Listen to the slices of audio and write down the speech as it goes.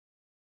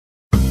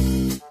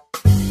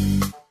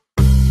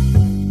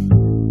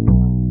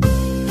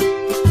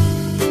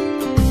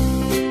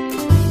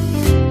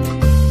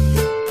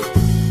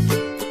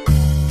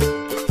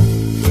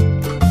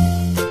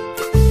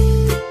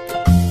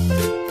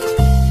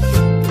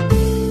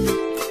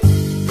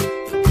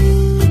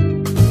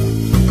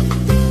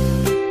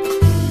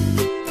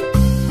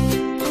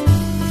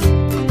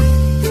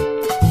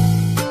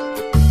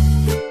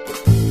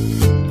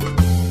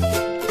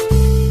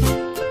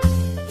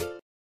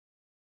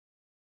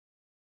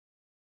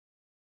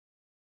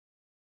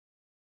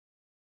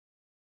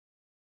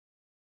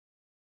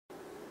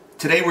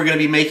Today we're going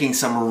to be making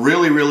some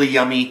really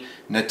yummy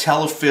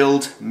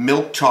Nutella-filled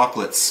milk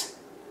chocolates.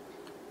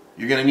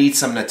 You're going to need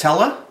some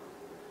Nutella,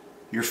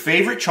 your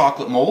favorite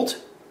chocolate mold,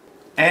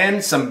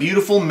 and some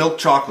beautiful milk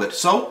chocolate.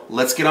 So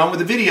let's get on with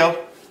the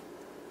video.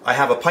 I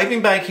have a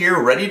piping bag here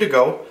ready to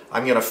go.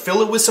 I'm going to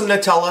fill it with some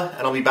Nutella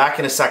and I'll be back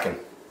in a second.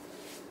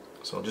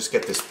 So I'll just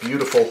get this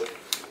beautiful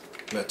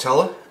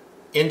Nutella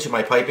into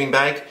my piping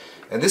bag,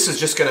 and this is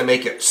just going to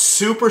make it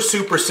super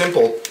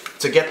simple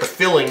to get the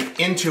filling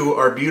into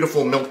our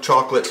beautiful milk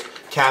chocolate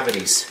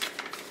cavities.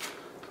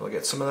 So I'll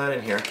get some of that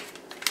in here.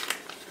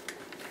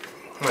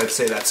 I'd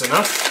say that's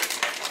enough.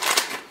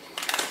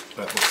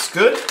 That looks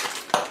good.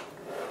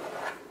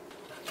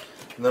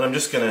 And then I'm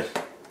just going to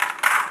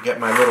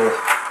get my little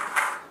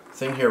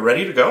thing here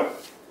ready to go.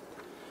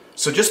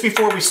 So just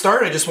before we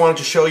start, I just wanted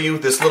to show you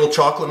this little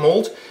chocolate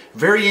mold.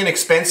 Very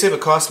inexpensive.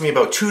 It cost me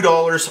about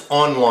 $2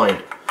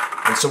 online.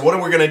 And so what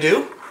are we going to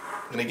do?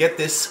 I'm going to get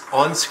this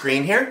on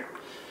screen here.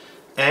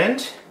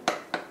 And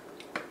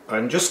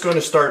I'm just going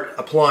to start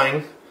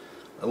applying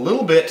a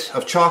little bit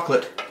of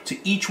chocolate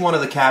to each one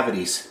of the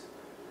cavities.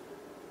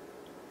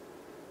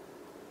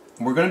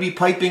 We're going to be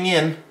piping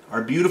in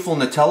our beautiful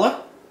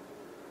Nutella.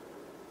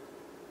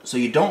 So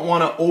you don't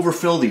want to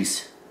overfill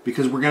these,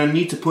 because we're going to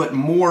need to put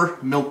more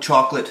milk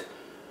chocolate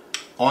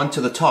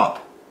onto the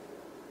top.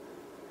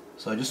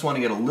 So I just want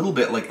to get a little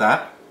bit like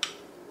that.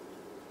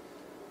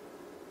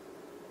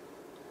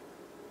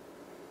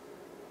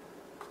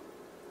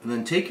 And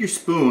then take your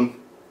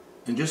spoon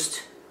and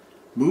just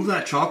move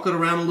that chocolate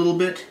around a little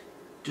bit,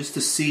 just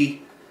to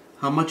see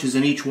how much is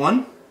in each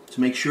one, to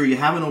make sure you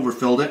haven't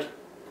overfilled it.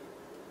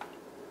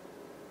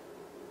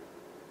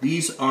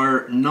 These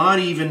are not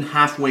even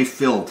halfway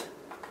filled.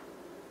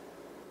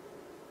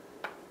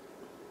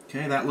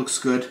 Okay, that looks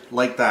good,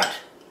 like that.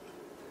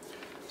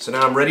 So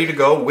now I'm ready to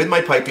go with my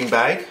piping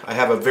bag. I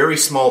have a very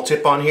small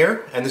tip on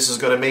here, and this is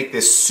going to make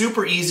this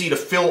super easy to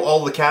fill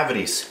all the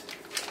cavities.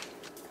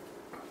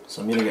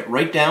 So I'm going to get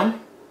right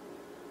down,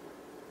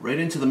 right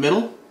into the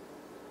middle,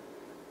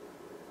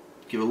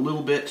 give a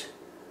little bit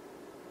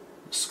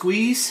of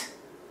squeeze,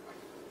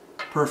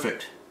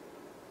 perfect.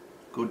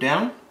 Go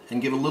down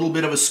and give a little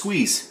bit of a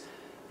squeeze.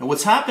 Now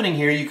what's happening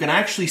here, you can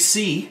actually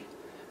see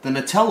the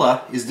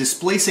Nutella is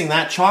displacing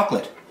that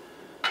chocolate.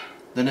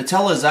 The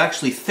Nutella is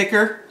actually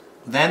thicker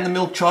than the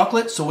milk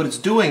chocolate, so what it's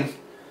doing,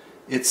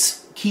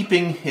 it's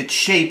keeping its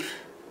shape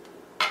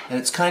and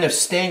it's kind of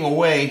staying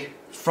away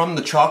from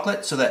the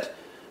chocolate so that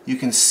you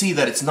can see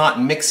that it's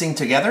not mixing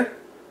together.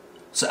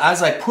 So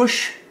as I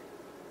push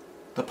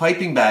the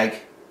piping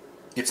bag,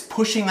 it's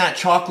pushing that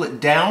chocolate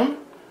down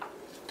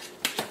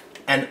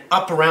and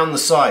up around the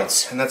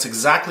sides, and that's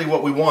exactly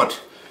what we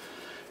want.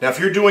 Now if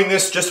you're doing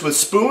this just with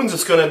spoons,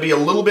 it's going to be a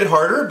little bit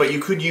harder, but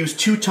you could use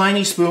 2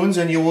 tiny spoons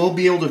and you will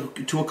be able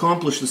to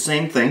accomplish the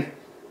same thing.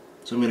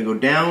 So I'm going to go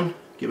down,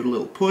 give it a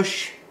little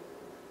push.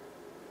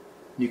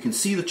 You can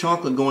see the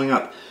chocolate going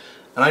up.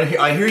 And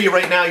I hear you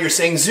right now, you're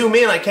saying, zoom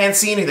in, I can't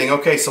see anything.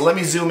 Okay, so let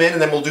me zoom in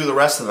and then we'll do the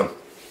rest of them.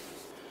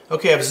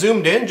 Okay, I've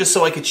zoomed in just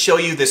so I could show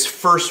you this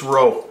first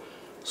row.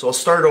 So I'll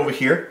start over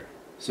here.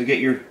 So get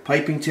your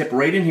piping tip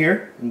right in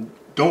here. And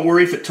don't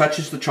worry if it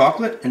touches the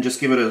chocolate, and just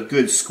give it a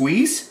good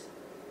squeeze.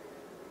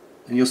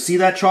 And you'll see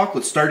that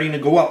chocolate starting to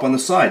go up on the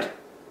side.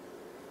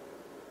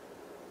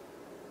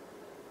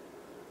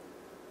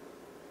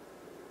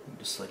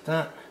 Just like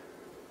that.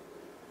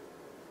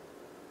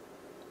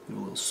 Give a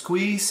little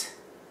squeeze.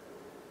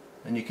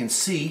 And you can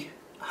see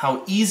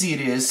how easy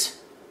it is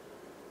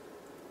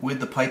with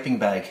the piping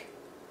bag.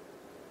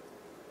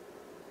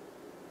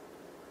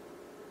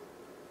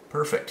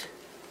 Perfect.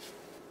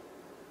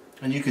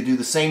 And you could do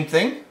the same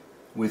thing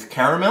with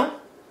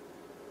caramel,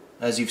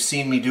 as you've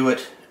seen me do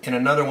it in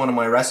another one of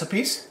my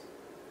recipes.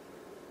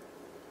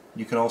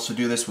 You can also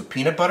do this with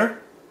peanut butter.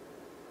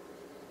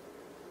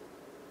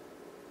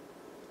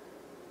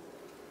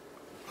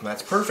 And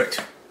that's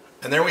perfect.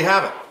 And there we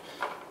have it.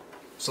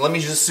 So let me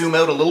just zoom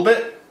out a little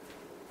bit.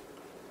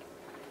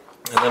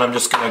 And then I'm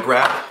just going to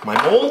grab my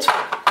mold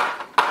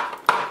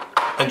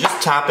and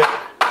just tap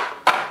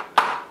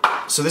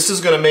it. So this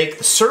is going to make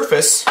the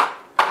surface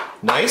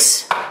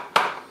nice,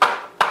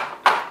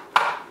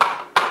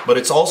 but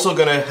it's also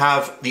going to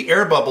have the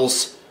air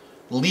bubbles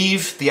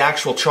leave the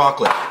actual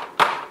chocolate.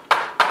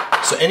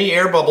 So any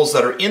air bubbles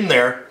that are in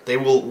there, they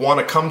will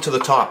want to come to the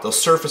top. They'll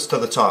surface to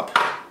the top.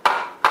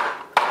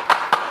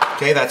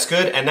 Okay, that's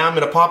good. And now I'm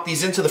going to pop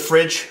these into the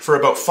fridge for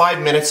about 5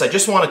 minutes. I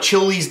just want to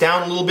chill these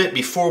down a little bit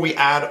before we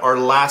add our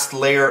last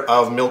layer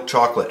of milk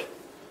chocolate.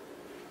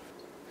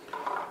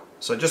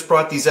 So I just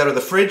brought these out of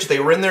the fridge.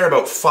 They were in there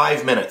about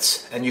 5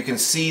 minutes. And you can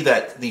see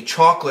that the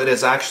chocolate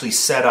is actually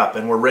set up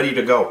and we're ready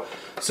to go.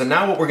 So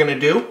now what we're going to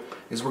do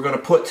is we're going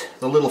to put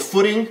the little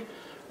footing,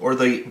 or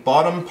the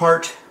bottom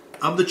part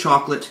of the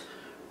chocolate,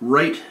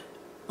 right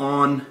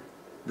on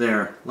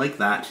there, like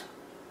that.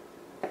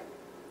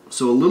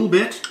 So a little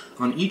bit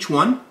on each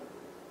one.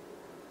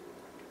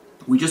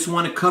 We just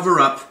want to cover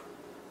up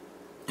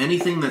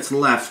anything that's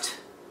left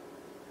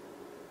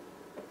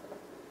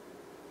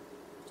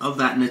of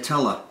that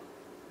Nutella.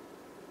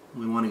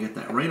 We want to get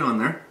that right on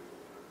there.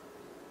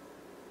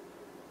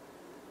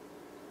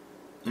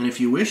 And if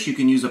you wish, you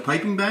can use a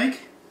piping bag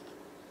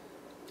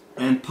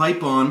and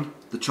pipe on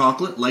the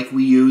chocolate like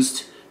we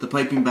used the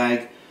piping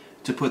bag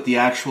to put the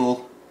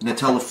actual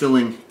Nutella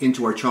filling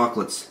into our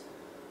chocolates.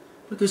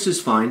 But this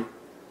is fine.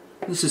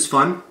 This is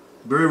fun,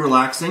 very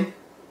relaxing.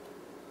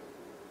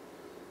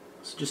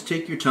 So just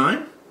take your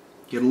time,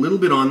 get a little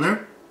bit on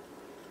there.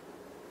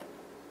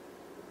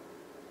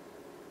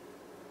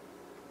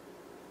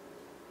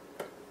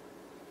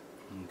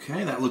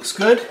 Okay, that looks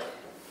good.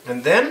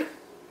 And then,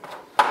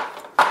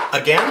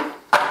 again,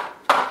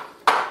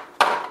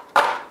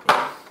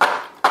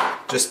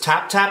 just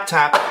tap, tap,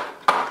 tap.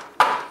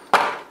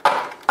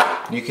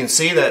 You can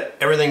see that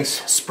everything's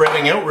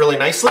spreading out really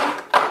nicely.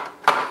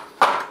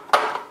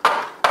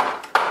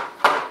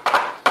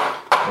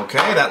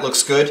 Okay, that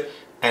looks good.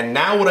 And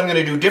now what I'm going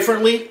to do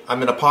differently, I'm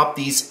going to pop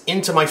these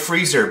into my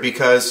freezer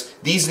because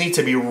these need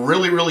to be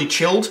really, really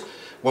chilled.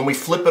 When we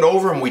flip it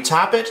over and we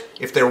tap it,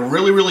 if they're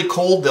really, really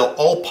cold, they'll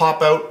all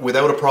pop out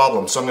without a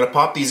problem. So I'm going to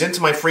pop these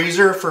into my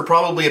freezer for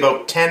probably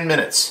about 10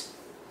 minutes.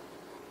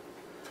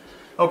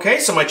 Okay,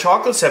 so my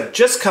chocolates have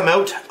just come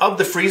out of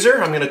the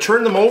freezer. I'm going to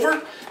turn them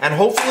over and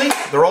hopefully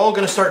they're all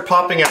going to start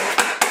popping out.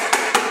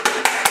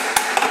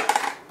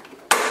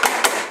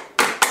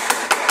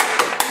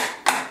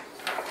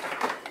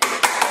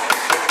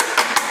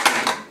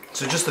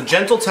 So just a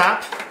gentle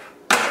tap.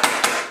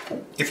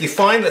 If you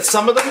find that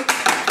some of them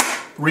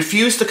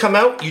refuse to come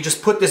out, you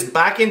just put this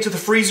back into the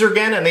freezer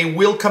again and they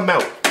will come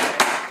out.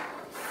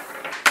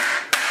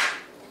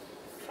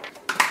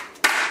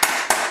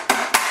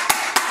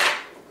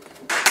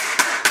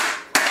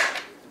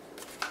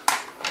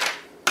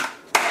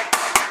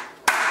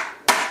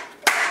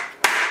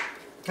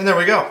 And there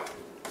we go.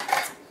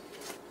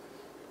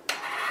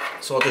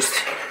 So I'll just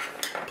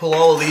pull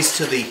all of these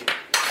to the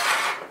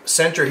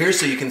center here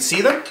so you can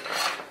see them.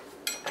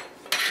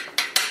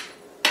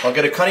 I'll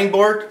get a cutting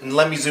board and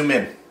let me zoom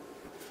in.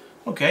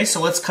 Okay, so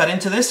let's cut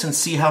into this and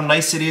see how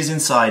nice it is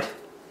inside.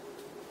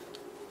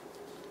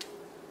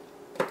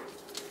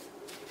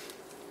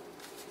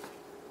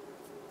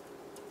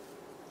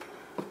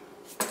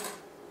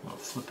 I'll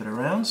flip it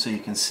around so you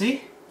can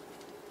see.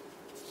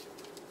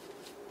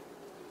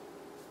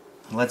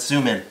 Let's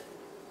zoom in.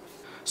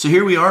 So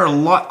here we are a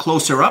lot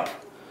closer up.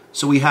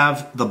 So we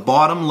have the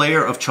bottom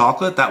layer of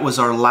chocolate. That was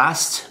our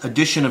last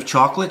addition of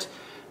chocolate.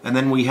 And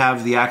then we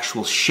have the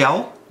actual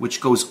shell, which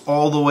goes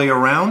all the way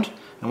around.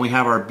 And we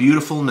have our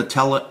beautiful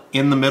Nutella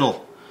in the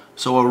middle.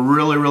 So a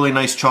really, really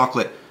nice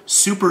chocolate.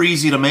 Super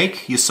easy to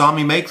make. You saw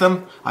me make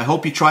them. I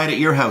hope you try it at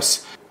your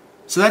house.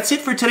 So that's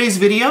it for today's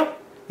video.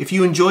 If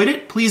you enjoyed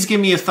it, please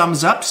give me a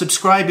thumbs up.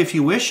 Subscribe if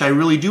you wish. I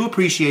really do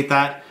appreciate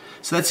that.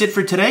 So that's it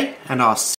for today, and I'll see you.